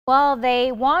Well,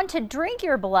 they want to drink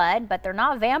your blood, but they're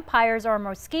not vampires or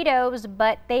mosquitoes,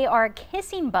 but they are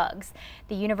kissing bugs.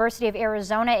 The University of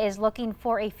Arizona is looking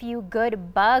for a few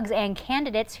good bugs and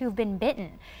candidates who've been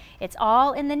bitten. It's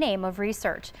all in the name of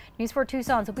research. News 4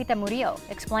 Tucson's Lupita Murillo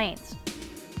explains.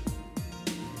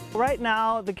 Right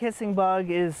now, the kissing bug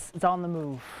is on the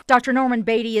move. Dr. Norman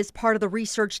Beatty is part of the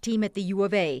research team at the U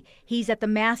of A. He's at the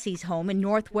Massey's home in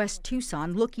northwest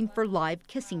Tucson looking for live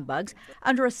kissing bugs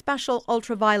under a special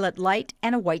ultraviolet light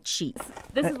and a white sheet.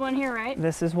 This is one here, right?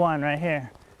 This is one right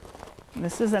here.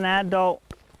 This is an adult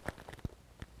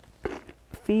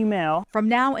female. From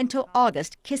now until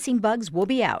August, kissing bugs will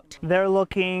be out. They're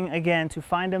looking, again, to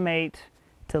find a mate,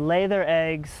 to lay their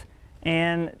eggs,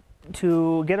 and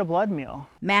to get a blood meal.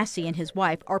 Massey and his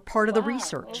wife are part of the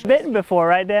research. Bitten before,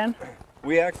 right, Dan?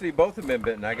 We actually both have been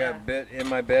bitten. I got bit in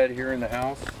my bed here in the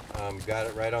house. Got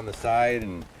it right on the side,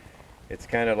 and it's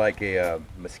kind of like a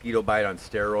mosquito bite on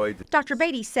steroids. Dr.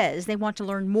 Beatty says they want to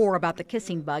learn more about the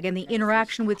kissing bug and the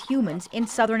interaction with humans in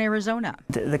southern Arizona.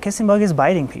 The kissing bug is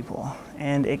biting people,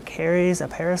 and it carries a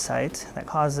parasite that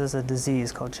causes a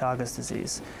disease called Chagas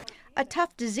disease. A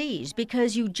tough disease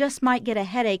because you just might get a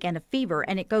headache and a fever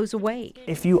and it goes away.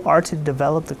 If you are to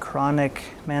develop the chronic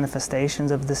manifestations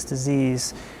of this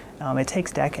disease, it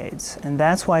takes decades. And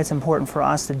that's why it's important for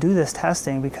us to do this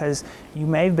testing, because you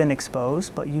may have been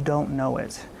exposed, but you don't know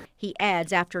it. He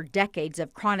adds after decades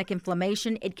of chronic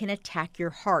inflammation, it can attack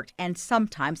your heart, and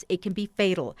sometimes it can be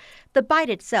fatal. The bite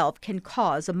itself can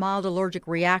cause a mild allergic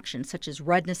reaction such as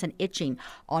redness and itching.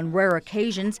 On rare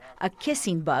occasions, a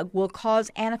kissing bug will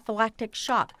cause anaphylactic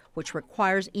shock, which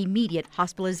requires immediate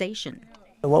hospitalization.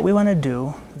 What we want to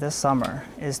do this summer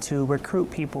is to recruit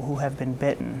people who have been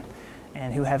bitten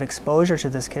and who have exposure to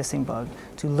this kissing bug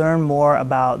to learn more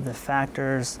about the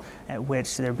factors at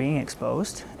which they're being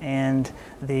exposed and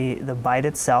the bite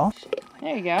itself.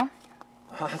 There you go.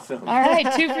 Awesome. All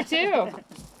right, 2 for 2.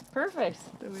 Perfect.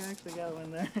 We actually got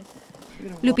one there.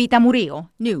 Lupita Murillo,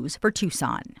 News for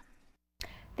Tucson.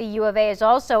 The U of A is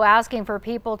also asking for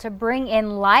people to bring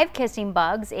in live kissing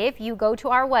bugs. If you go to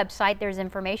our website, there's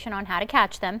information on how to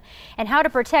catch them and how to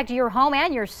protect your home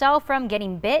and yourself from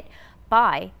getting bit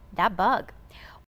by that bug.